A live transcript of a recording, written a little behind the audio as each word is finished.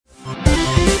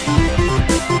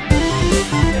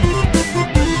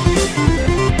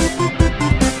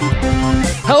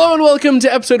and welcome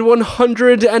to episode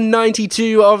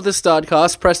 192 of the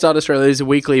Startcast, Press Start Australia's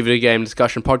weekly video game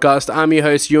discussion podcast. I'm your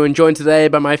host, Ewan, joined today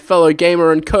by my fellow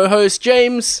gamer and co-host,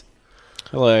 James.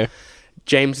 Hello.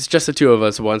 James, it's just the two of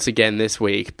us once again this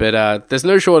week, but there's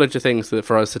no shortage of things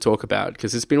for us to talk about,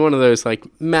 because it's been one of those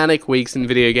manic weeks in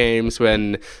video games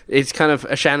when it's kind of,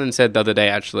 as Shannon said the other day,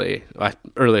 actually,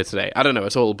 earlier today, I don't know,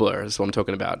 it's all a blur, that's what I'm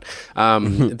talking about,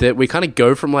 that we kind of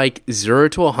go from 0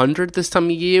 to 100 this time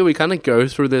of year. We kind of go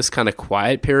through this kind of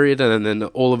quiet period, and then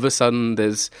all of a sudden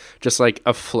there's just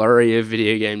a flurry of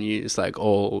video game news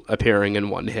all appearing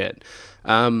in one hit.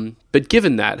 But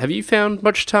given that, have you found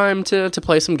much time to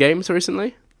play some games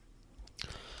recently?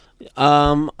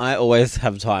 I always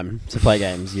have time to play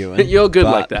games, Ewan. You're good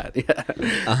like that, yeah.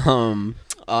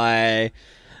 I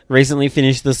recently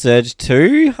finished The Surge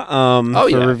 2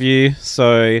 for review,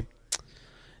 so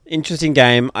interesting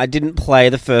game. I didn't play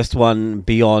the first one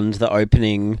beyond the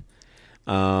opening,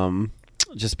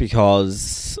 just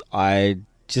because I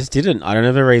just didn't. I don't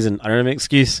have a reason. I don't have an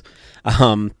excuse.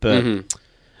 But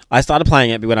I started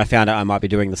playing it when I found out I might be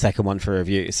doing the second one for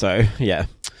review, so yeah.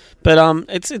 But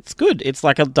it's good. It's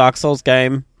like a Dark Souls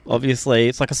game, obviously.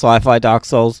 It's like a sci-fi Dark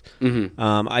Souls.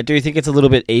 I do think it's a little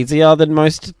bit easier than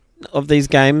most of these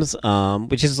games,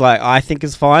 which is I think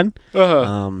is fine.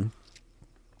 I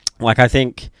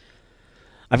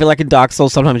feel like in Dark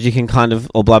Souls sometimes you can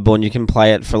or Bloodborne, you can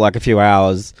play it for a few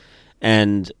hours,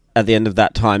 and at the end of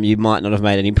that time you might not have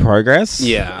made any progress.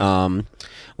 Yeah.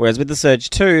 Whereas with The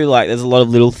Surge 2, there's a lot of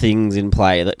little things in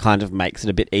play that kind of makes it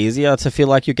a bit easier to feel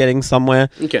like you're getting somewhere.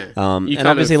 Okay. And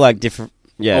obviously, different...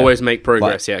 Yeah. Always make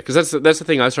progress, yeah. Because that's the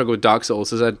thing I struggle with Dark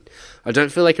Souls, is that I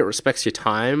don't feel like it respects your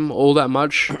time all that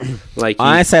much.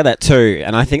 I say that too,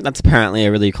 and I think that's apparently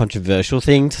a really controversial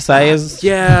thing to say.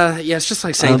 Yeah, it's just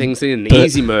like saying things in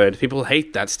easy mode. People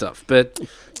hate that stuff, but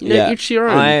each to your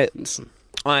own.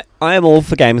 I am all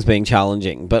for games being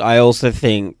challenging, but I also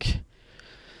think...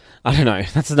 I don't know.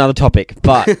 That's another topic.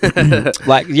 But,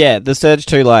 The Surge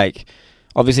 2,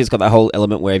 obviously it's got that whole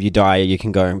element where if you die, you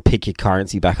can go and pick your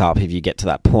currency back up if you get to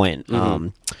that point.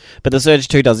 But The Surge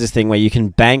 2 does this thing where you can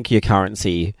bank your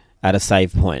currency at a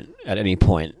save point at any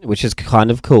point, which is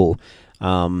kind of cool.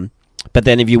 But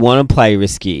then if you want to play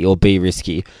risky or be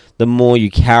risky, the more you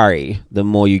carry, the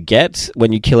more you get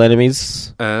when you kill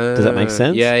enemies. Does that make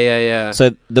sense? Yeah.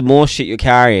 So the more shit you're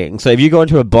carrying. So if you go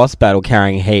into a boss battle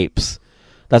carrying heaps...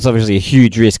 That's obviously a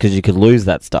huge risk because you could lose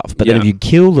that stuff. But then if you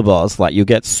kill the boss, you'll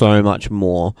get so much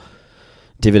more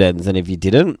dividends than if you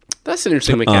didn't. That's an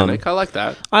interesting mechanic. I like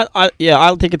that.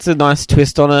 I think it's a nice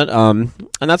twist on it. And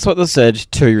that's what The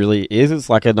Surge 2 really is. It's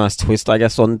like a nice twist, I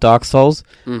guess, on Dark Souls.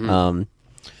 From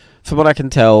what I can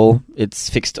tell, it's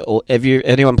fixed.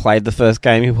 Anyone played the first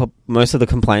game, most of the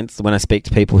complaints when I speak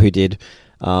to people who did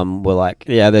were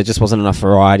there just wasn't enough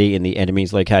variety in the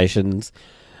enemies' locations.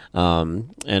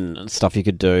 And stuff you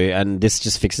could do, and this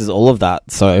just fixes all of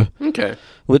that. So, okay,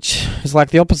 which is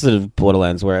the opposite of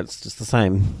Borderlands, where it's just the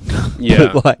same.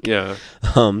 Yeah, Although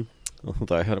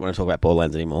I don't want to talk about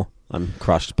Borderlands anymore. I'm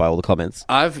crushed by all the comments.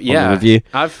 I've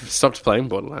stopped playing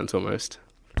Borderlands almost.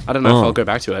 I don't know if I'll go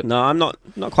back to it. No, I'm not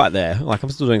quite there. I'm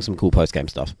still doing some cool post game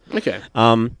stuff. Okay.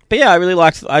 But yeah, I really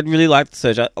liked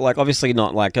Surge. Obviously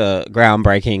not a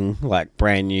groundbreaking,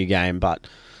 brand new game, but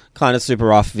kind of super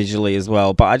rough visually as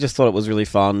well, but I just thought it was really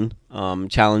fun,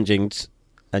 challenging,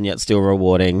 and yet still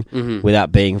rewarding without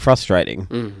being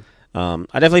frustrating. I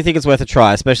definitely think it's worth a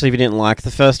try, especially if you didn't like the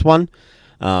first one,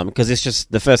 because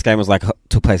the first game was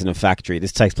took place in a factory.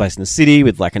 This takes place in a city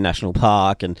with a national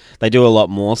park, and they do a lot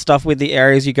more stuff with the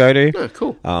areas you go to. Oh,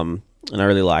 cool. And I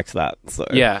really liked that. So.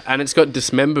 Yeah, and it's got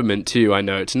dismemberment too, I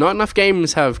know. Not enough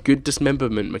games have good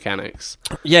dismemberment mechanics.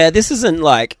 Yeah, this isn't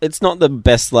it's not the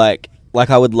best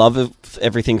I would love if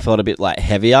everything felt a bit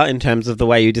heavier in terms of the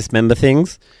way you dismember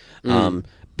things. But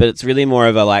it's really more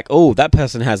of a that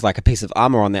person has a piece of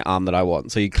armor on their arm that I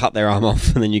want. So you cut their arm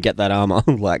off and then you get that armor.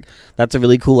 That's a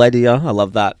really cool idea. I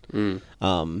love that.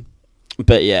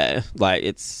 But yeah,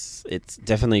 it's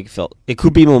definitely felt... It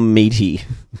could be more meaty.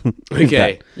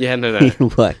 Okay. No.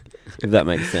 If that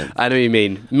makes sense. I know what you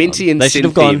mean. Minty and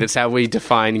synthy, that's how we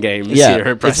define games here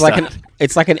at Press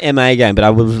it's like an MA game, but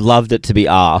I would have loved it to be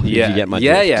R, if you get my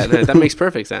drift. Yeah, no, that makes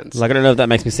perfect sense. I don't know if that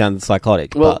makes me sound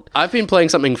psychotic. Well, but I've been playing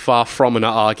something far from an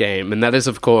R game, and that is,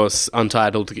 of course,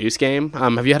 Untitled Goose Game.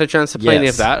 Have you had a chance to play any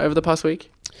of that over the past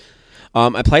week?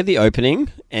 I played the opening,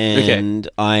 and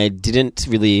I didn't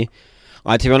really...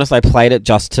 to be honest, I played it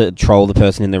just to troll the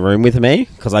person in the room with me,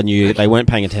 because I knew they weren't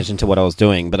paying attention to what I was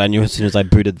doing, but I knew as soon as I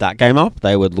booted that game up,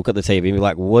 they would look at the TV and be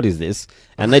like, what is this?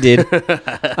 And they did.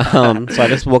 So I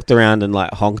just walked around and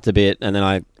honked a bit, and then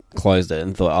I closed it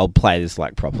and thought I'll play this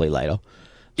like properly later.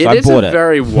 So it is a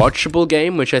very watchable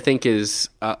game, which I think is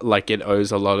like it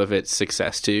owes a lot of its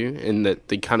success to, in that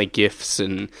the kind of GIFs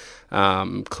and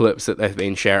clips that they've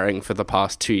been sharing for the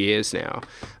past 2 years now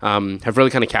have really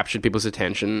kind of captured people's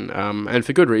attention, and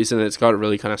for good reason. It's got a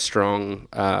really kind of strong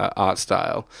art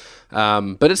style,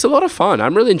 but it's a lot of fun.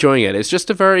 I'm really enjoying it. It's just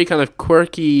a very kind of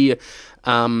quirky,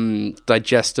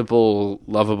 digestible,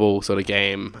 lovable sort of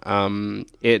game.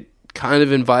 It kind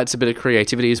of invites a bit of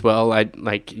creativity as well.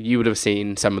 Like you would have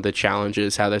seen some of the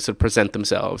challenges, how they sort of present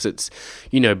themselves. It's,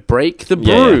 break the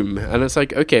broom. Yeah. And it's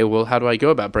like, okay, well, how do I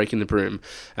go about breaking the broom?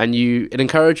 And it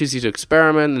encourages you to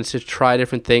experiment and to try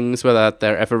different things without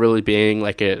there ever really being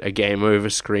like a game over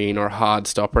screen or a hard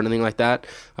stop or anything like that.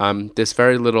 There's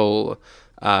very little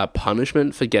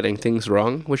punishment for getting things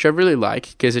wrong, which I really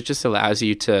like, because it just allows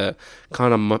you to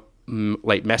kind of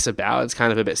like mess about. It's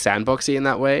kind of a bit sandboxy in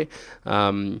that way,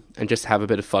 and just have a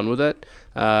bit of fun with it.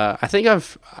 I think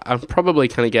I'm probably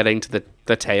kind of getting to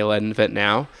the tail end of it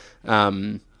now,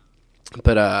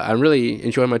 but I'm really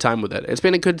enjoying my time with it. It's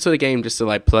been a good sort of game just to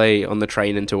like play on the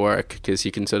train into work, because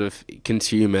you can sort of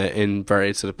consume it in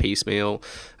very sort of piecemeal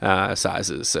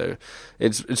sizes. So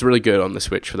it's really good on the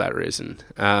Switch for that reason.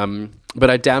 But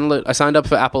I signed up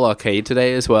for Apple Arcade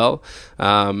today as well,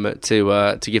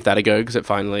 to give that a go, because it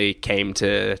finally came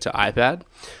to iPad.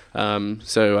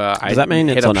 Does that mean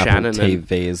it's on Apple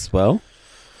TV as well?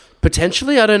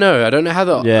 Potentially, I don't know. I don't know how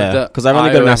because I've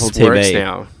only got an Apple TV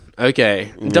now.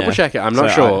 Okay, double check it. I'm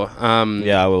not sure.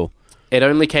 I will. It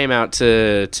only came out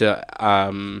to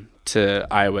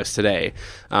iOS today,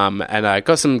 and I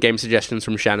got some game suggestions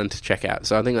from Shannon to check out.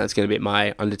 So I think that's going to be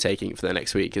my undertaking for the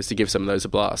next week, is to give some of those a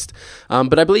blast.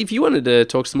 But I believe you wanted to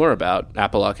talk some more about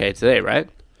Apple Arcade today, right?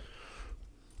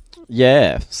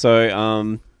 Yeah.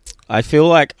 So I feel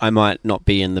like I might not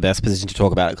be in the best position to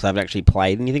talk about it, because I haven't actually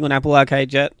played anything on Apple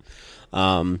Arcade yet.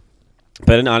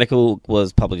 But an article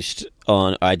was published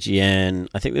on IGN,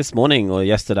 I think this morning or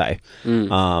yesterday,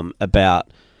 about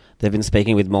they've been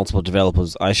speaking with multiple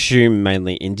developers, I assume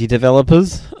mainly indie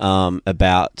developers,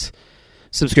 about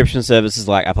subscription services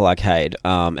like Apple Arcade,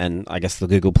 and I guess the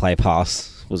Google Play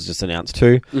Pass was just announced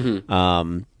too,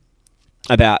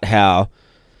 about how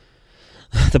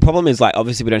the problem is, like,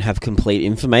 obviously we don't have complete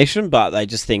information, but they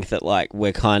just think that, like,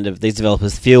 these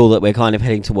developers feel that we're kind of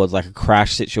heading towards, like, a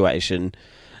crash situation,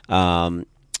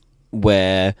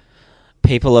 where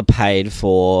people are paid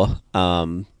for,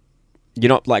 you're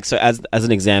not, like, so as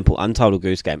an example, Untitled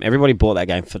Goose Game, everybody bought that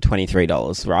game for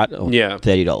 $23, right? Or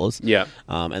 $30. Yeah.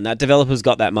 And that developer's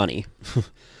got that money.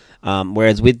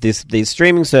 Whereas with these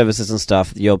streaming services and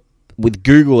stuff, with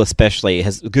Google especially,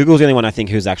 Google's the only one I think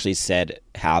who's actually said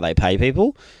how they pay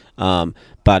people,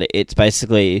 but it's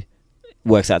basically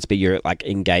works out to be your like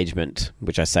engagement,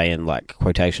 which I say in like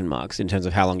quotation marks, in terms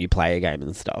of how long you play a game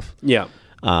and stuff. Yeah.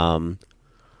 And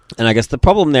I guess the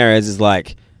problem there is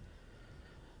like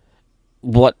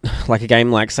what, like a game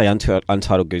like say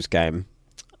Untitled Goose Game,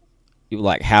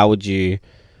 like how would you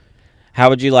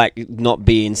like not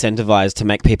be incentivized to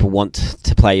make people want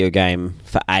to play your game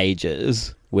for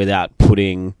ages without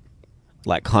putting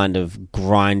like kind of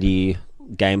grindy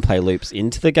gameplay loops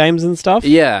into the games and stuff?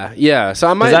 Yeah. So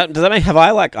I might... Does that mean... Have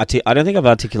I like... I don't think I've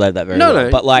articulated that very well. No,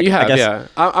 but like, you have, I guess, yeah.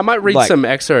 I might read some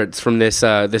excerpts from this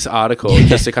article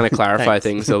just to kind of clarify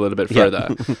things a little bit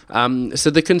further. So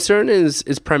the concern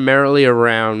is primarily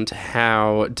around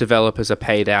how developers are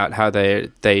paid out, how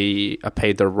they are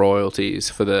paid their royalties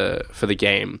for the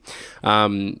game.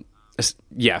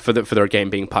 For their game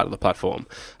being part of the platform.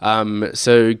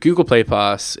 So Google Play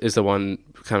Pass is the one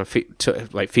kind of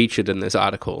featured in this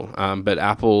article, but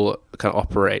Apple kind of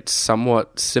operates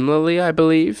somewhat similarly, I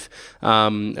believe,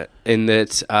 in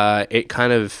that it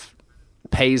kind of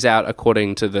pays out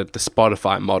according to the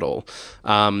Spotify model.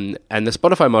 And the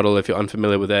Spotify model, if you're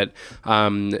unfamiliar with it,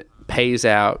 pays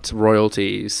out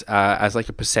royalties as like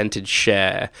a percentage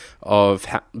share of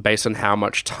based on how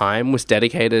much time was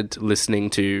dedicated listening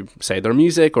to, say, their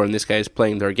music, or in this case,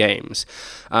 playing their games.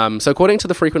 So according to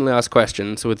the frequently asked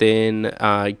questions within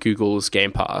Google's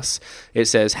Game Pass, it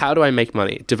says, how do I make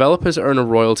money? Developers earn a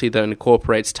royalty that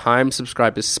incorporates time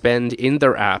subscribers spend in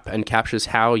their app and captures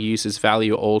how users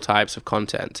value all types of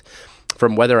content,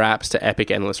 from weather apps to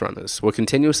epic endless runners. We're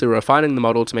continuously refining the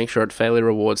model to make sure it fairly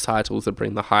rewards titles that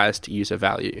bring the highest user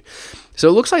value. So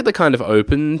it looks like they're kind of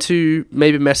open to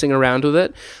maybe messing around with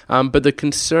it, but the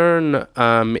concern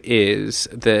is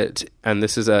that, and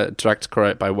this is a direct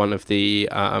quote by one of the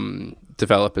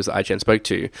developers IGN spoke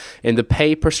to. In the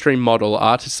pay-per-stream model,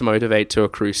 artists motivate to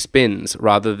accrue spins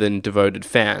rather than devoted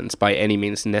fans by any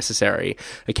means necessary.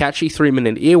 A catchy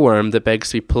 3-minute earworm that begs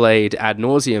to be played ad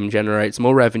nauseum generates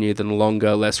more revenue than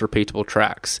longer, less repeatable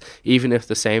tracks, even if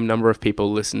the same number of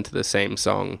people listen to the same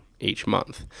song each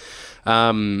month.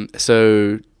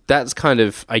 So that's kind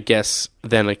of, I guess,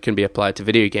 then it can be applied to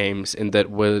video games in that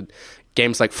with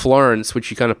games like Florence,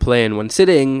 which you kind of play in one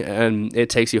sitting and it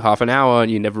takes you half an hour and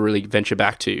you never really venture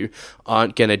back to,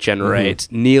 aren't going to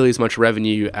generate nearly as much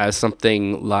revenue as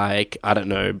something like, I don't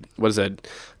know, what is it,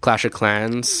 Clash of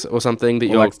Clans or something that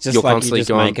you're constantly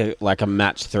going... make a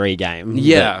match 3 game.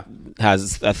 Yeah. That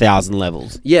has 1,000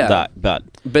 levels. Yeah.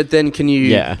 But then can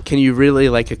you really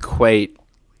like equate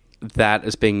that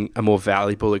as being a more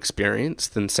valuable experience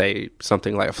than, say,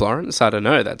 something like Florence? I don't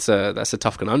know. That's a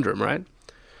tough conundrum, right?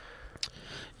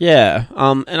 Yeah,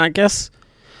 and I guess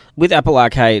with Apple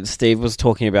Arcade, Steve was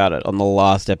talking about it on the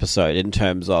last episode in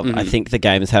terms of, I think the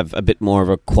games have a bit more of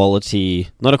a quality,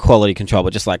 not a quality control,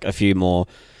 but just like a few more,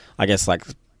 I guess, like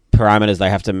parameters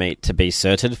they have to meet to be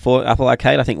certed for Apple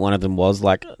Arcade. I think one of them was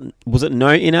like, was it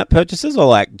no in-app purchases or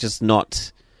like just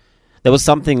not, there was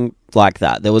something like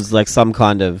that. There was like some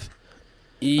kind of...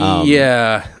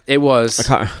 yeah, it was.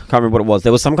 I can't remember what it was.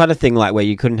 There was some kind of thing like where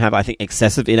you couldn't have, I think,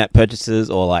 excessive in-app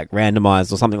purchases or like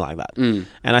randomized or something like that. And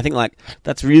I think like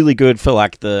that's really good for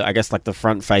like the, I guess, like the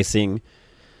front-facing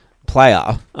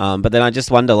player. But then I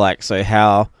just wonder like, so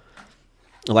how,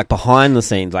 like behind the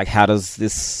scenes, like how does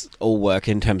this all work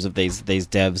in terms of these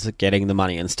devs getting the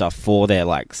money and stuff for their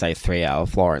like, say, 3-hour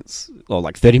Florence or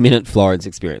like 30-minute Florence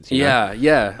experience? You know?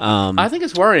 Yeah. I think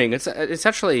it's worrying. It's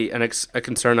actually a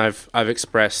concern I've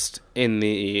expressed on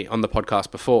the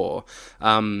podcast before.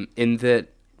 In that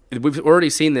we've already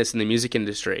seen this in the music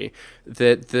industry,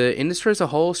 that the industry as a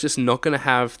whole is just not going to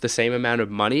have the same amount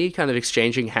of money kind of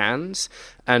exchanging hands.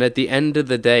 And at the end of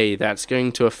the day, that's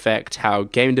going to affect how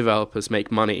game developers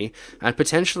make money and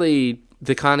potentially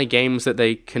the kind of games that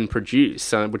they can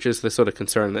produce, which is the sort of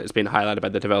concern that has been highlighted by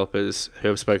the developers who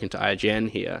have spoken to IGN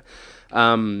here.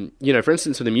 For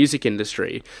instance, with the music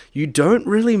industry, you don't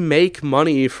really make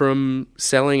money from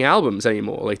selling albums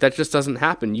anymore. Like, that just doesn't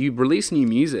happen. You release new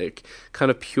music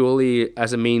kind of purely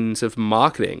as a means of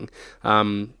marketing,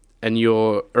 and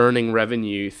you're earning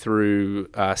revenue through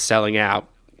selling out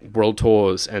world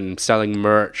tours and selling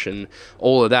merch and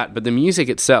all of that. But the music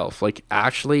itself, like,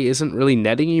 actually isn't really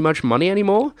netting you much money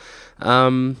anymore.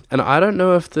 And I don't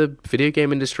know if the video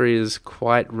game industry is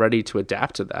quite ready to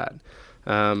adapt to that.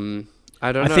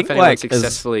 I don't know if anyone's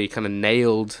successfully kind of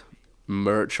nailed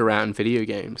merch around video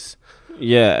games.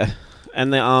 Yeah.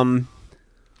 And the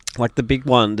like the big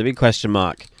question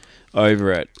mark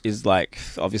over it is like,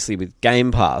 obviously with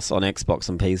Game Pass on Xbox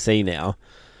and PC now,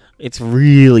 it's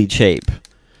really cheap.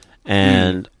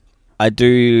 And I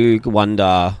do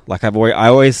wonder, like I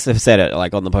always have said it,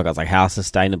 like on the podcast, like how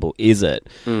sustainable is it?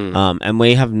 And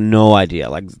we have no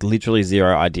idea, like literally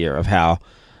zero idea of how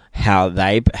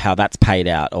that's paid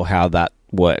out or how that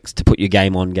works to put your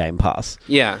game on Game Pass.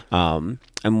 Yeah. And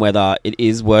whether it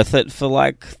is worth it for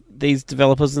like these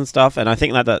developers and stuff. And I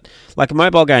think that like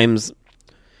mobile games,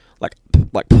 like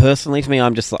personally for me,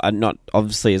 I'm not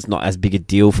obviously it's not as big a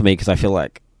deal for me because I feel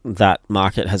like that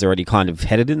market has already kind of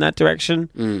headed in that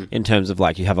direction in terms of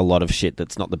like you have a lot of shit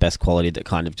that's not the best quality that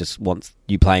kind of just wants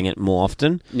you playing it more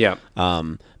often. Yeah.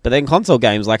 But then console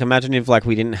games, like imagine if like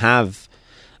we didn't have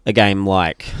a game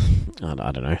like, I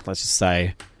don't know, let's just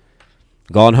say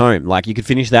Gone Home. Like you could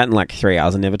finish that in like 3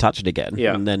 hours and never touch it again.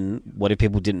 Yeah. And then what if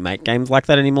people didn't make games like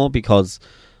that anymore because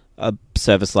a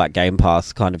service like Game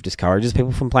Pass kind of discourages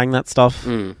people from playing that stuff?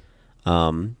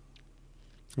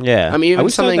 Yeah, I mean, even I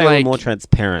wish something they like were more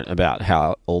transparent about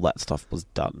how all that stuff was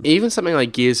done. Even something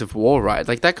like Gears of War, right?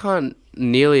 Like that can't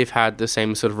nearly have had the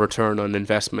same sort of return on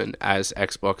investment as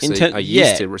Xbox are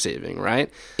used to receiving, right?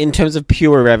 In terms of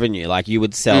pure revenue, like you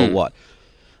would sell what,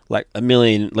 like 1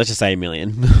 million? Let's just say 1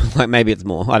 million. Like maybe it's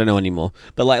more. I don't know anymore.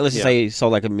 But like let's just say you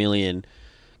sold like 1 million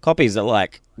copies at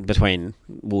like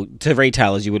to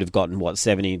retailers you would have gotten what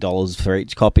 $70 for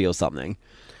each copy or something.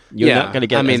 You're not going to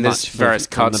get. I mean, there's various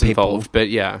cuts involved, but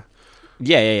yeah.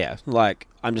 Like,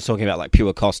 I'm just talking about like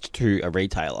pure cost to a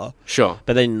retailer. Sure.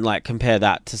 But then, like, compare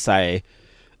that to say,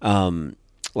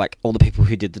 like all the people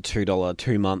who did the $2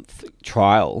 2-month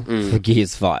trial for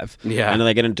Gears 5. Yeah. And are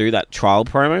they going to do that trial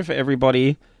promo for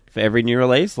everybody for every new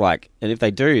release? Like, and if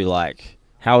they do, like,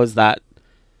 how is that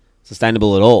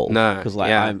sustainable at all? No, because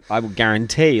like I will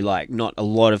guarantee like not a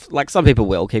lot of like some people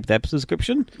will keep their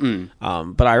subscription,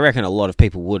 but I reckon a lot of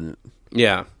people wouldn't.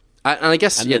 Yeah, And I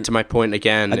guess, to my point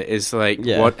again, is like,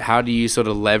 how do you sort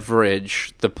of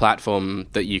leverage the platform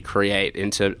that you create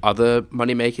into other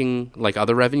money-making, like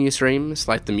other revenue streams,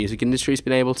 like the music industry's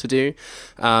been able to do?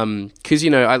 Because,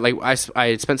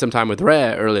 I spent some time with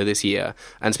Rare earlier this year,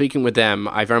 and speaking with them,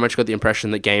 I very much got the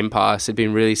impression that Game Pass had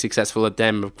been really successful at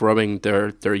them growing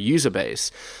their user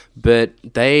base, but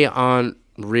they aren't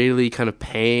really kind of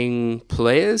paying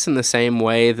players in the same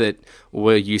way that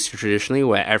we're used to traditionally,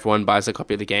 where everyone buys a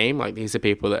copy of the game. Like, these are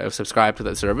people that have subscribed to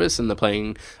that service and they're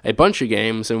playing a bunch of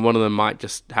games, and one of them might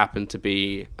just happen to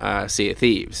be Sea of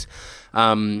Thieves.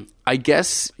 I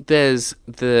guess there's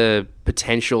the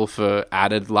potential for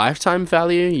added lifetime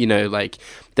value. Like,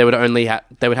 they would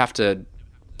have to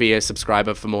be a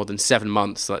subscriber for more than 7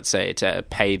 months, let's say, to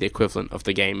pay the equivalent of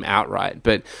the game outright.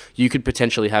 But you could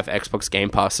potentially have Xbox Game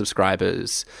Pass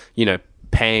subscribers,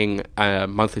 paying a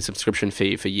monthly subscription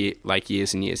fee for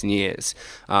years and years and years,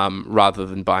 rather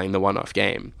than buying the one-off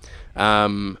game.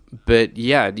 But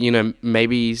yeah,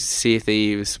 maybe Sea of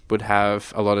Thieves would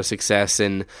have a lot of success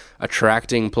in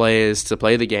attracting players to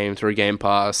play the game through Game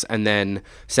Pass, and then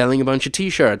selling a bunch of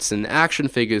t-shirts and action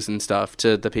figures and stuff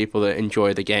to the people that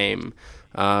enjoy the game.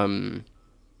 To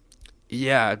those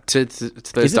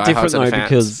Is it different though,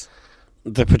 because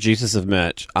the producers of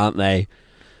merch, aren't they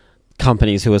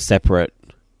companies who are separate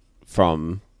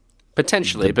from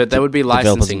potentially, but there would be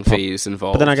licensing fees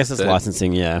involved. But then I guess it's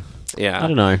licensing, I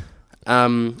don't know.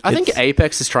 I think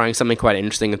Apex is trying something quite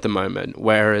interesting at the moment,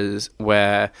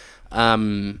 where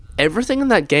everything in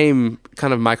that game,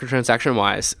 kind of microtransaction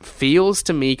wise, feels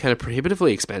to me kind of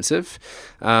prohibitively expensive.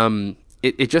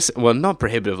 It just, well, not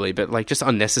prohibitively, but like just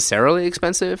unnecessarily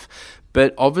expensive.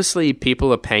 But obviously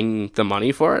people are paying the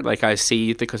money for it. Like, I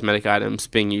see the cosmetic items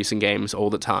being used in games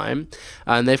all the time.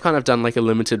 And they've kind of done like a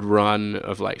limited run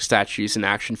of like statues and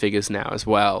action figures now as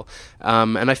well.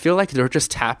 And I feel like they're just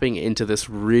tapping into this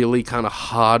really kind of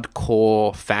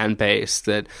hardcore fan base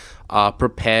that are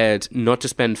prepared not to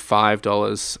spend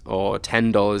 $5 or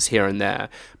 $10 here and there,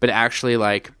 but actually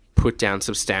like put down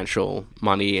substantial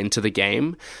money into the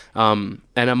game. And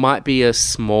it might be a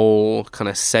small kind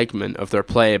of segment of their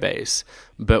player base,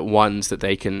 but ones that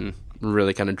they can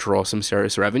really kind of draw some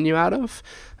serious revenue out of.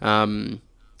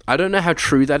 I don't know how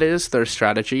true that is, their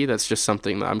strategy. That's just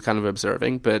something that I'm kind of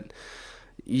observing. But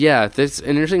yeah, there's an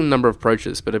interesting number of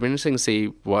approaches, but it'll be interesting to see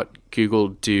what Google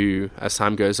do as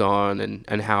time goes on,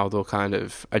 and how they'll kind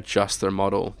of adjust their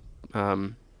model.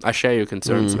 I share your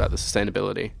concerns about the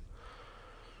sustainability.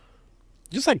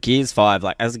 Just like Gears 5,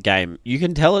 like as a game, you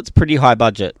can tell it's pretty high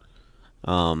budget.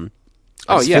 I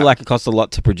feel like it costs a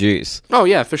lot to produce. Oh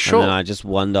yeah, for sure. And then I just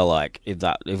wonder, like, if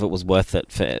it was worth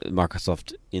it for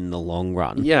Microsoft in the long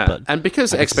run. Yeah, but and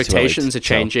because expectations are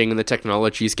changing and the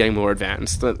technology is getting more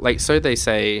advanced, like, so they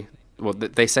say. Well,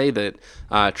 they say that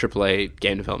AAA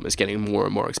game development is getting more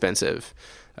and more expensive,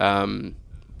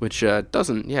 which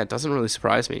doesn't really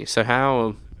surprise me. So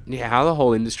how the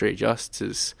whole industry adjusts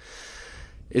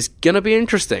is going to be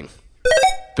interesting.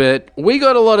 But we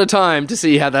got a lot of time to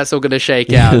see how that's all going to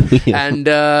shake out. And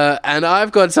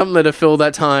I've got something to fill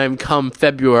that time come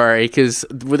February, because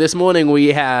this morning we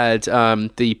had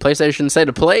the PlayStation State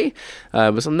of Play.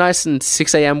 It was a nice and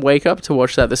 6 a.m. wake up to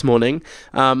watch that this morning.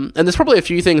 And there's probably a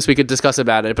few things we could discuss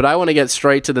about it, but I want to get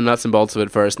straight to the nuts and bolts of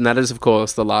it first. And that is, of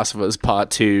course, The Last of Us Part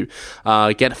 2.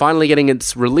 Finally getting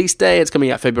its release day. It's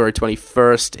coming out February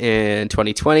 21st in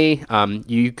 2020.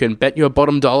 You can bet your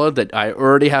bottom dollar that I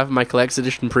already have my collector's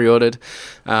edition pre-ordered.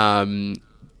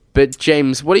 But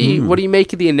James, what do you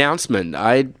make of the announcement?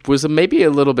 I was maybe a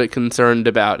little bit concerned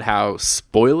about how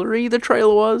spoilery the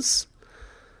trailer was.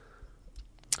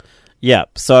 Yeah,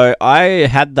 so I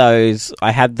had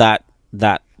that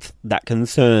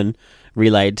concern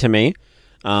relayed to me.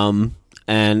 And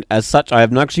as such, I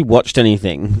haven't actually watched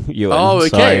anything, Ewan. Oh,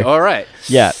 okay, all right.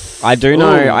 Yeah, I do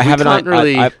know. I haven't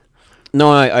really.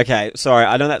 No, okay, sorry.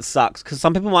 I know that sucks, because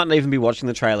some people might not even be watching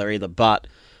the trailer either, but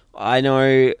I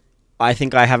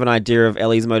think I have an idea of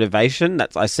Ellie's motivation.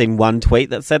 I've seen one tweet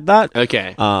that said that.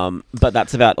 Okay. But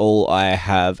that's about all I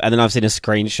have. And then I've seen a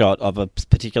screenshot of a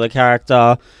particular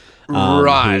character.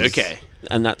 Right, okay.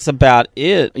 And that's about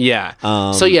it. Yeah.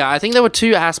 I think there were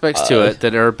two aspects to it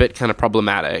that are a bit kind of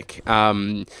problematic.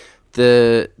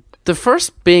 The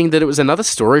first being that it was another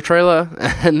story trailer,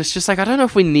 and it's just like, I don't know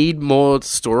if we need more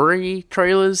story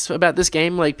trailers about this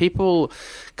game. Like, people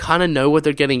kind of know what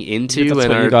they're getting into, that's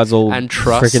what you guys all and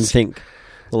trust. Freaking think.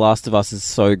 The Last of Us is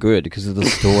so good because of the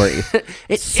story.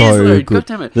 It so is, though. God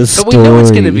damn it. But we know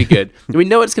it's going to be good. We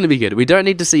know it's going to be good. We don't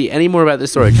need to see any more about the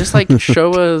story. Just like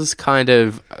show us kind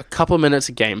of a couple minutes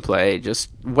of gameplay. Just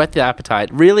whet the appetite.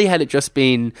 Really, had it just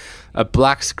been a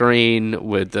black screen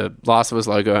with the Last of Us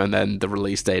logo and then the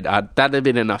release date, that'd have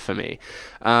been enough for me.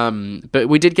 But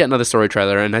we did get another story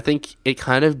trailer, and I think it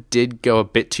kind of did go a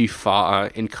bit too far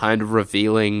in kind of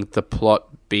revealing the plot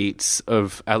beats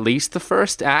of at least the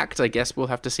first act. I guess we'll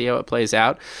have to see how it plays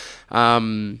out.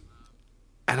 And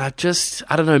I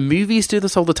don't know, movies do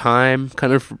this all the time,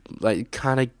 kind of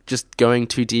just going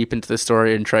too deep into the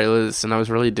story in trailers, and I was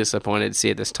really disappointed to see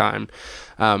it this time.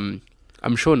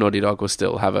 I'm sure Naughty Dog will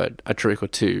still have a trick or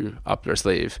two up their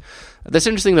sleeve. That's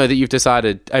interesting, though, that you've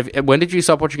decided... when did you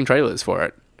stop watching trailers for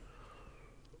it?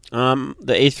 The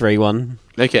E3 one.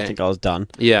 Okay. I think I was done.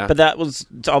 Yeah. But that was,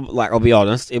 I'll be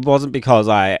honest, it wasn't because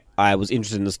I was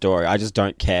interested in the story. I just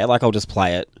don't care. I'll just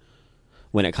play it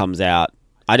when it comes out.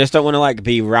 I just don't want to,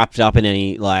 be wrapped up in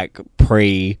any,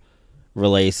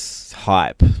 pre-release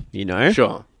hype, you know?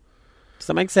 Sure. Does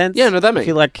that make sense? Yeah, no, that makes... I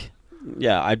feel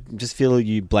I just feel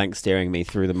you blank staring me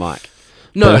through the mic.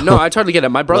 No, I totally get it.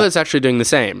 My brother's actually doing the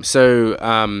same. So,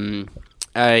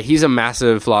 he's a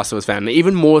massive Last of Us fan,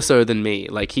 even more so than me.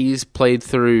 He's played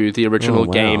through the original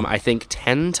game, I think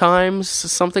 10 times,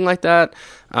 something like that.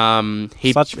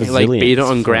 He beat it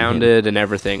on Grounded and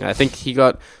everything. I think he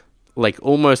got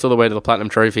almost all the way to the Platinum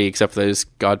Trophy, except for those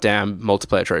goddamn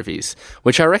multiplayer trophies,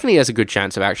 which I reckon he has a good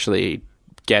chance of actually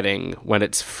getting when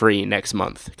it's free next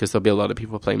month, because there'll be a lot of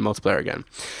people playing multiplayer again.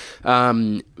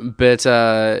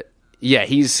 Yeah,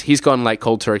 he's gone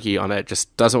cold turkey on it,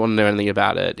 just doesn't want to know anything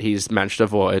about it. He's managed to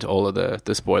avoid all of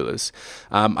the spoilers.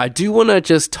 I do want to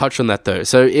just touch on that, though.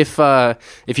 So if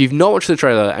you've not watched the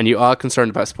trailer and you are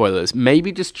concerned about spoilers,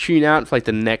 maybe just tune out for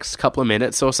the next couple of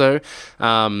minutes or so,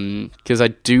 because I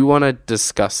do want to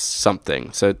discuss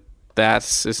something. So that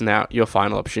is now your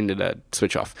final opportunity to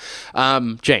switch off.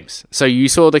 James, so you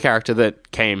saw the character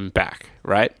that came back,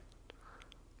 right?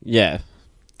 Yeah.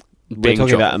 We're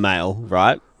talking about a male,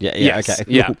 right? Yeah, yes. Okay.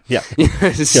 Yeah. Yeah.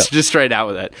 Just straight out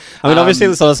with it. I mean, obviously,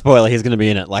 it's not a spoiler. He's going to be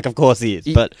in it. Of course he is.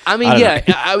 But I mean,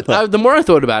 the more I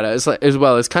thought about it, as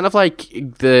well, it's kind of like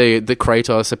the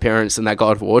Kratos appearance in that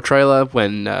God of War trailer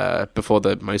when before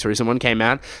the most recent one came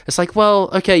out. It's well,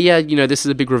 okay, yeah, this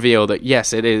is a big reveal that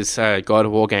yes, it is a God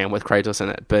of War game with Kratos in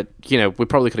it, but we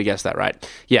probably could have guessed that, right?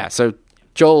 Yeah, so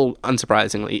Joel,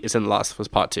 unsurprisingly, is in The Last of Us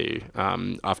Part 2,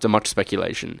 after much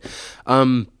speculation.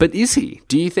 But is he?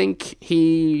 Do you think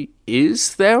he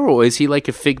is there, or is he a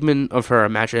figment of her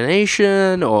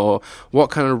imagination, or what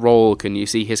kind of role can you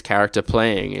see his character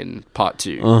playing in Part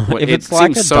 2? If it it's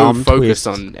seems so focused twist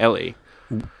on Ellie.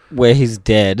 where he's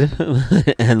dead,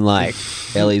 and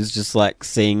Ellie's just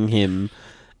seeing him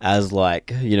as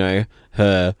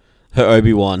her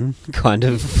Obi-Wan kind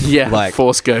of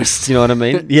Force ghost. You know what I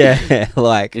mean? Yeah,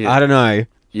 I don't know.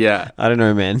 Yeah, I don't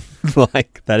know, man.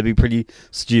 That'd be pretty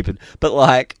stupid.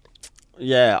 But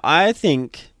yeah, I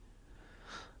think.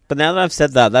 But now that I've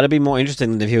said that, that'd be more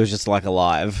interesting than if he was just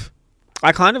alive.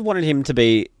 I kind of wanted him to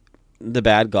be the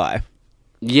bad guy.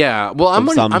 Yeah, well, I'm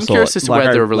curious as to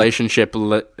where the relationship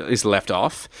is left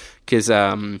off, because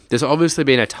there's obviously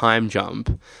been a time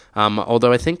jump.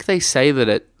 Although I think they say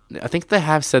that I think they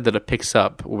have said that it picks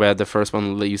up where the first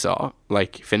one leaves off,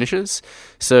 finishes.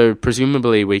 So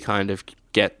presumably we kind of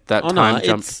get that time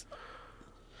jump.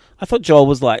 I thought Joel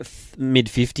was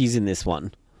mid-50s in this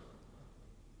one.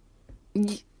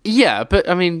 Yeah, but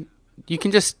I mean, you can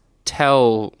just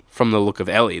tell from the look of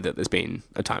Ellie that there's been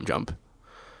a time jump,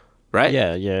 right?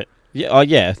 Yeah. Oh,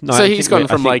 yeah. No, so he's gone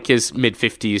from his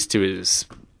mid-50s to his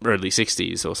early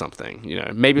 60s or something,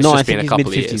 maybe it's just been a couple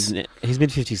of years. He's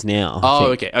mid-50s now. Oh,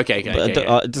 okay. But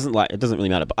it doesn't really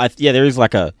matter, but there is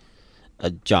a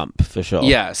jump for sure.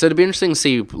 Yeah, so it'd be interesting to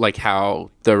see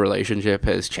how the relationship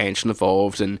has changed and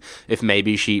evolved, and if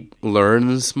maybe she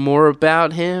learns more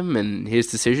about him and his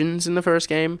decisions in the first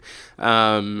game.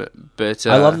 But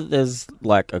I love that there's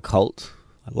a cult.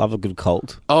 I love a good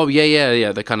cult. Oh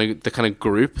yeah, the kind of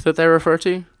group that they refer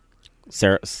to.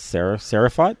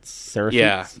 Seraphites?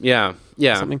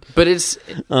 Yeah. Something. But it's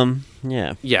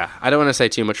yeah. Yeah, I don't want to say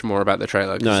too much more about the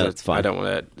trailer. No, that's fine. I don't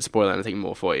want to spoil anything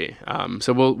more for you.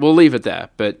 So we'll leave it there.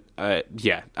 But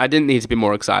yeah, I didn't need to be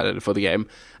more excited for the game,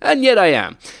 and yet I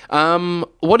am.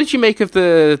 What did you make of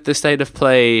the state of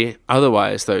play?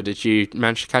 Otherwise, though, did you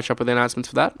manage to catch up with the announcements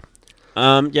for that?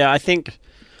 Yeah, I think.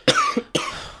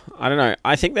 I don't know.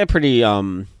 I think they're pretty.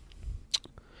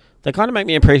 They kind of make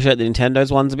me appreciate the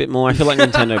Nintendo's ones a bit more. I feel like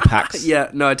Nintendo packs.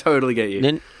 Yeah, no, I totally get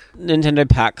you. Nintendo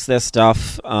packs their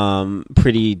stuff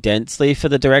pretty densely for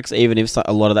the directs, even if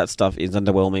a lot of that stuff is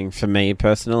underwhelming for me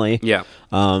personally. Yeah.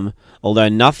 Although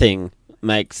nothing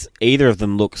makes either of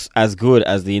them look as good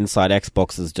as the Inside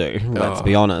Xboxes do, let's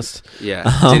be honest. Yeah,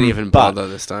 didn't even bother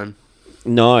this time.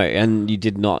 No, and you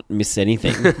did not miss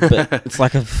anything. But it's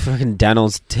like a fucking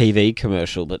Daniel's TV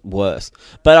commercial, but worse.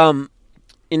 But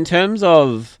in terms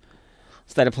of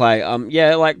state of play,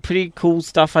 yeah, like pretty cool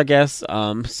stuff, I guess.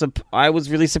 So I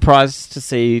was really surprised to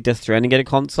see Death Stranding get a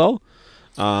console,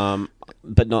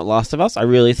 but not Last of Us. I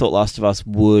really thought Last of Us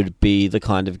would be the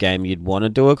kind of game you'd want to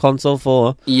do a console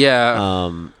for.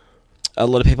 Yeah. A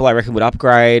lot of people, I reckon, would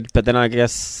upgrade, but then I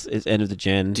guess it's end of the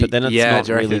gen. But then it's not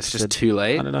do you reckon really it's just too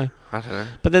late? I don't know.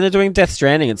 But then they're doing Death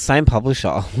Stranding. It's same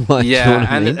publisher. Like, yeah, you know what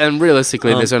I mean? and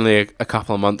realistically, there's only a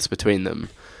couple of months between them.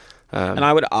 And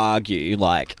I would argue,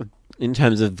 like, in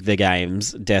terms of the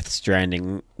games, Death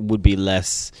Stranding would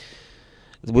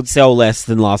sell less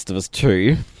than Last of Us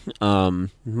 2. I don't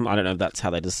know if that's how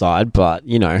they decide, but,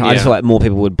 you know, I just feel like more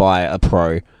people would buy a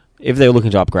Pro. If they were looking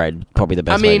to upgrade, probably the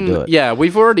best way to do it. Yeah,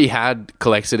 we've already had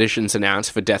collector's editions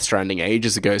announced for Death Stranding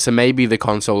ages ago, so maybe the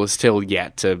console is still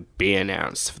yet to be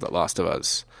announced for The Last of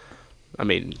Us. I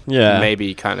mean,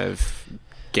 maybe kind of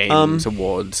Games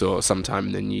Awards or sometime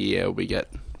in the new year we get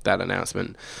that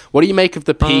announcement. What do you make of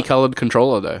the pea-coloured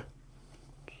controller,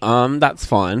 though? That's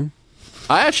fine.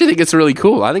 I actually think it's really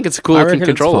cool. I think it's a cool-looking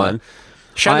controller.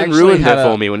 Shannon ruined it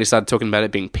for me when he started talking about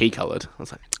it being pea-coloured. I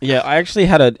was like, yeah, I actually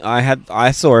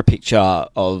I saw a picture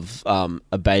of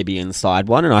a baby inside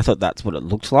one, and I thought that's what it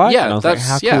looked like. Yeah, and I was like,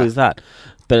 how cool is that?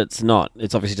 But it's not.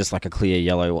 It's obviously just like a clear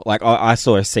yellow. Like I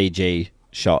saw a CG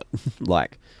shot,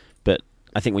 like, but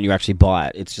I think when you actually buy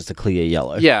it, it's just a clear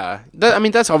yellow. Yeah,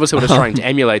 that's obviously what it's trying to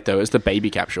emulate, though, is the baby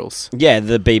capsules. Yeah,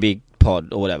 the BB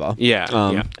pod or whatever.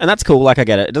 Yeah, and that's cool. Like, I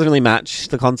get it. It doesn't really match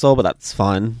the console, but that's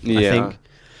fine. Yeah. I think.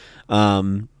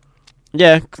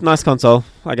 Yeah, nice console,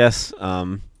 I guess.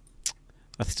 I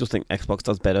still think Xbox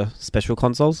does better special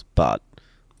consoles, but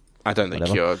I don't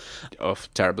think you're off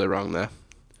terribly wrong there.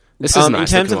 This is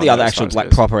nice. In terms of the other actual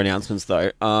like proper announcements,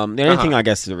 though, the only thing I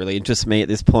guess that really interests me at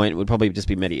this point would probably just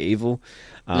be Medieval.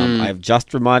 I've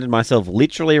just reminded myself,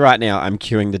 literally right now, I'm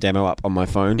queuing the demo up on my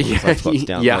phone. Yeah,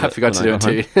 I forgot to do it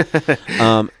too.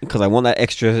 Because I want that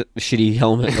extra shitty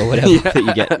helmet or whatever that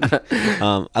you get.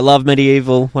 I love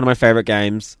Medieval, one of my favourite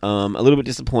games. A little bit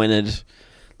disappointed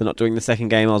they're not doing the second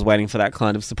game. I was waiting for that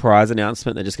kind of surprise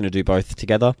announcement. They're just going to do both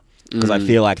together. Because I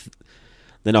feel like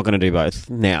they're not going to do both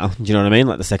now. Do you know what I mean?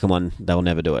 Like the second one, they'll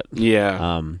never do it.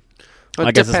 Yeah.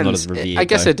 I guess it's not as revered. I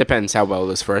guess it depends how well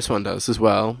this first one does as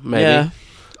well. Maybe. Yeah.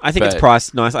 I think it's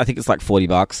priced nice. I think it's like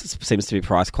 $40. It seems to be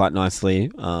priced quite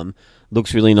nicely.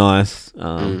 Looks really nice.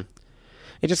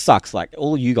 It just sucks. Like,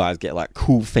 all you guys get like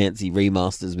cool, fancy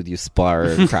remasters with your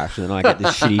Spyro and Crash, and then I get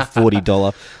this shitty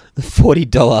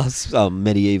 $40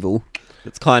 Medieval.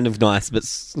 It's kind of nice, but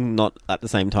not at the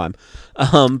same time.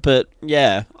 But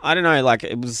yeah, I don't know. Like,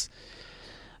 it was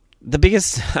the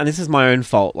biggest, and this is my own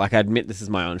fault. Like, I admit this is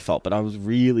my own fault, but I was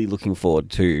really looking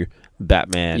forward to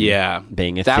Batman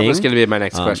being a thing. That was going to be my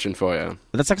next question for you.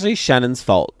 That's actually Shannon's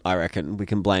fault, I reckon. We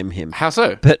can blame him. How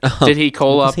so? But, did he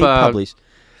call up he published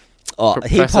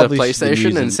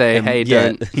PlayStation and say, hey,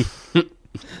 don't...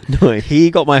 No,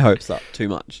 he got my hopes up too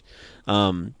much.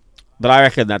 But I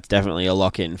reckon that's definitely a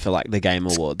lock-in for, like, the Game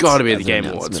Awards. Got to be the Game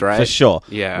Awards, right? For sure.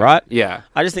 Yeah. Right? Yeah.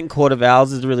 I just think Court of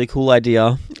Owls is a really cool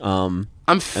idea. I'm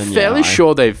fairly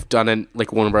sure they've done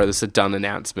Warner Brothers have done an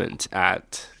announcement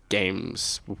at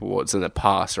Games Awards in the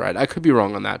past, right? I could be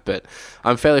wrong on that, but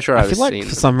I'm fairly sure I've seen... I feel like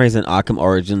for some reason Arkham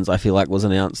Origins, I feel like, was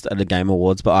announced at a Game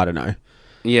Awards, but I don't know.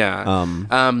 Yeah.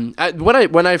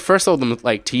 When I first saw them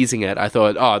like teasing it, I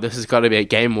thought, oh, this has got to be a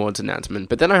Game Awards announcement.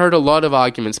 But then I heard a lot of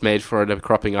arguments made for it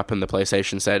cropping up in the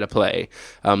PlayStation State of Play.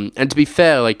 And to be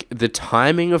fair, like the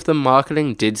timing of the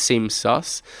marketing did seem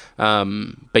sus.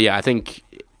 But yeah, I think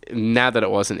now that it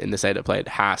wasn't in the State of Play, it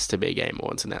has to be a Game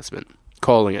Awards announcement.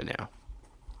 Calling it now.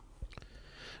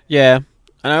 Yeah,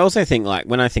 and I also think, like,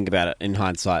 when I think about it in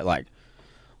hindsight, like,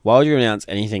 why would you announce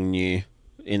anything new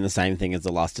in the same thing as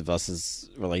The Last of Us's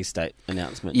release date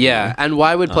announcement? Yeah, you know? And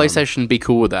why would PlayStation be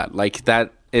cool with that? Like,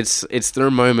 that it's their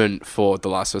moment for The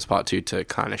Last of Us Part 2 to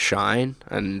kind of shine,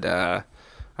 and I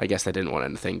guess they didn't want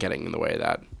anything getting in the way of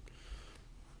that.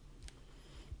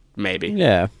 Maybe.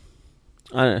 Yeah.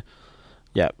 I don't know.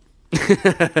 Yeah.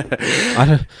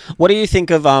 What do you think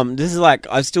of this is like,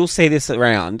 I still see this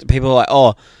around. People are like,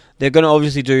 oh, they're going to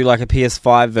obviously do like a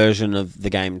PS5 version of the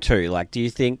game too. Like, do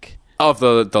you think of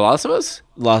the Last of Us?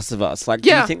 Last of Us. Like, do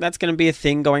you think that's going to be a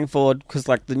thing going forward? Because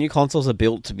like the new consoles are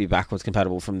built to be backwards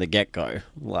compatible from the get-go.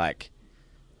 Like,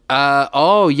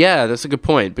 Oh, yeah, that's a good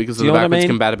point, because of the backwards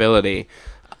compatibility.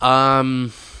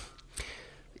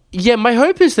 Yeah, my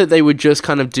hope is that they would just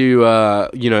kind of do,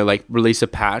 like release a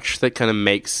patch that kind of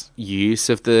makes use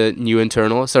of the new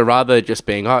internal. So rather just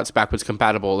being, it's backwards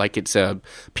compatible, like it's a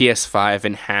PS5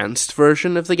 enhanced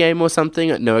version of the game or something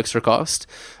at no extra cost.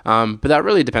 But that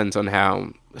really depends on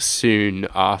how soon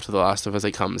after The Last of Us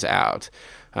it comes out.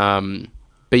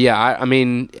 But yeah, I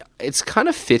mean, it's kind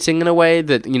of fitting in a way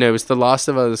that, it's The Last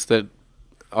of Us that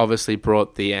obviously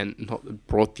marked the end,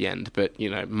 but the end of the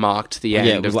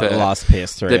last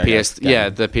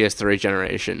PS3. The PS3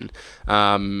 generation.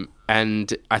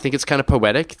 And I think it's kind of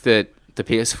poetic that the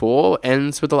PS4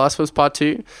 ends with The Last of Us Part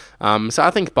 2. So I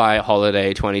think by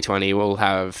holiday 2020 we'll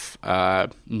have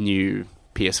new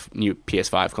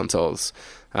PS5 consoles.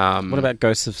 What about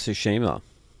Ghost of Tsushima?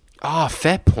 Oh,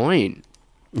 fair point.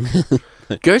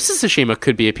 Ghost of Tsushima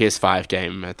could be a PS5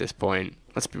 game at this point.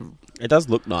 It does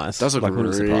look nice. It does look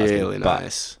really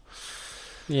nice.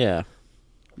 Yeah.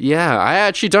 Yeah, I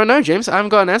actually don't know, James. I haven't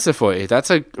got an answer for you. That's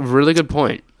a really good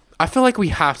point. I feel like we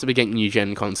have to be getting new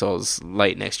gen consoles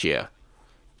late next year.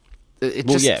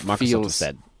 Microsoft has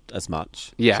said as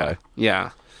much. Yeah, so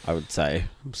yeah. I would say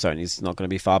Sony's not going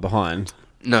to be far behind.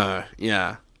 No,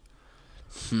 yeah.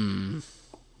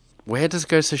 Where does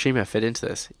Ghost of Tsushima fit into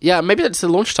this? Yeah, maybe that's the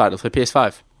launch title for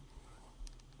PS5.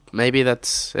 Maybe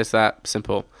it's that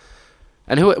simple.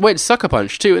 And Sucker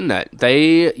Punch too, isn't that?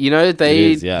 They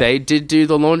did do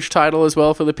the launch title as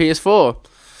well for the PS4.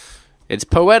 It's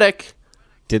poetic.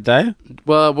 Did they?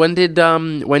 Well, when did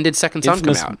Second Son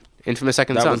come out? Infamous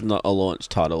Second Son. That was not a launch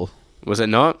title. Was it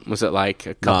not? Was it like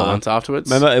a couple months afterwards?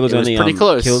 Remember, it was pretty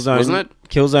close, Killzone, wasn't it?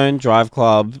 Killzone, Drive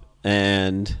Club,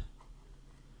 and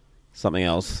something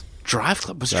else. Drive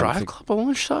Club? Was Drive Club a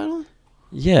launch title?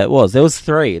 Yeah, it was. There was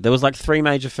 3. There was like 3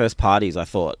 major first parties, I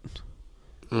thought.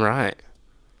 Right.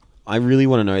 I really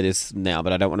want to know this now,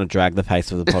 but I don't want to drag the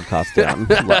pace of the podcast down,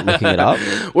 looking it up.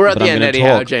 We're at the end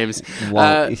anyhow, James.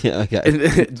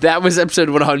 Okay. That was episode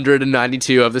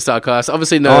 192 of the Starcast.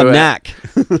 Obviously, no... Oh, Knack.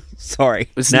 Sorry.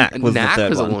 Knack was Knack the third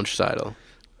was one. A launch title.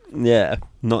 Yeah.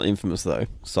 Not Infamous, though.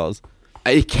 Soz.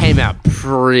 It came out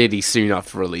pretty soon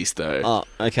after release, though. Oh,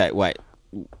 okay. Wait.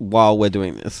 While we're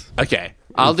doing this. Okay.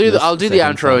 I'll do the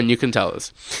outro and you can tell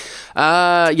us.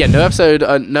 No episode,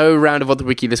 no round of What the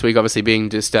Wiki this week, obviously being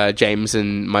just James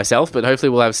and myself, but hopefully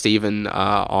we'll have Stephen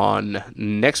on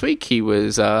next week. He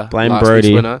was Blame last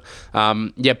Brody. week's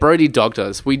winner. Brody dogged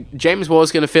us. James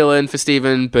was going to fill in for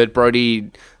Stephen, but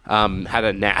Brody had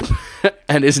a nap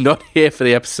and is not here for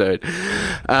the episode.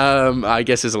 I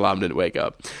guess his alarm didn't wake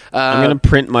up. I'm going to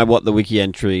print my What the Wiki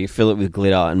entry, fill it with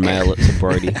glitter, and mail it to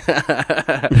Brody.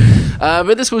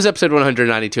 But this was episode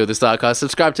 192 of the Starcast.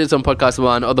 Subscribe to us on Podcast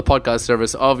One or the podcast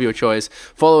service of your choice.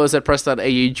 Follow us at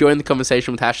press.au, join the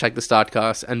conversation with hashtag the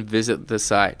Starcast, and visit the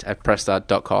site at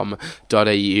press.com.au.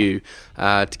 To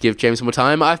give James more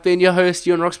time, I've been your host,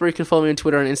 Ewan Roxburgh. You can follow me on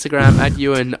Twitter and Instagram at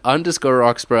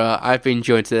Ewan_Roxburgh. I've been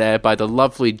joined today by the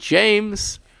lovely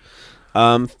James.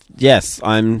 Yes,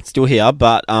 I'm still here,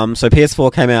 but so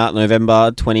PS4 came out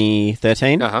November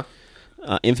 2013.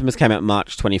 Infamous came out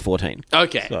March 2014.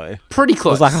 Okay, so pretty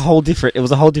close. It was like a whole different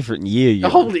year.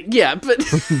 But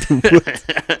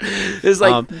there's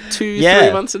like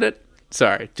 2-3 months in it.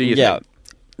 Sorry, do you think?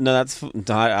 No,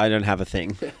 I don't have a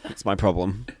thing. It's my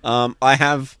problem. I'm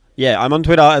on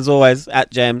Twitter as always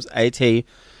at Jams ATJAMZ.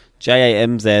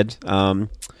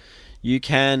 You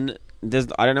can.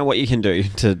 I don't know what you can do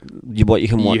what you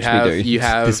can watch me do. You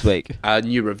have this week a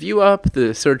new review up,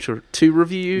 the Search 2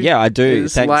 review. Yeah, I do.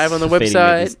 It's live on the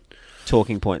website.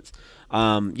 Talking points.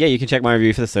 You can check my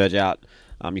review for the Surge out.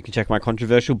 You can check my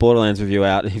controversial Borderlands review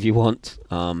out if you want.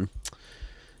 Are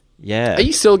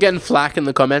you still getting flack in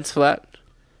the comments for that?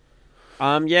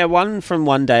 One from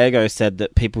one day ago said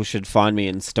that people should find me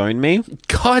and stone me.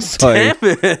 God damn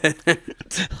it!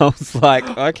 I was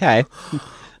like, okay.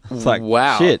 It's like,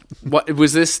 wow. Shit. What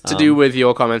was this to do with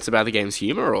your comments about the game's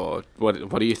humor, or what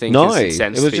do you think? No, it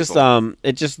was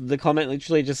just the comment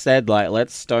literally just said like,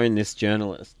 "Let's stone this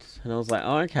journalist," and I was like,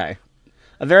 "Oh, okay."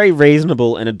 A very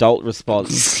reasonable and adult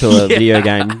response to a video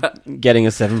game getting a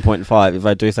 7.5, if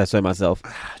I do say so myself.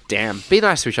 Damn, be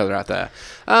nice to each other out there.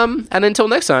 And until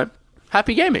next time,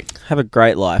 happy gaming. Have a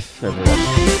great life,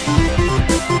 everyone.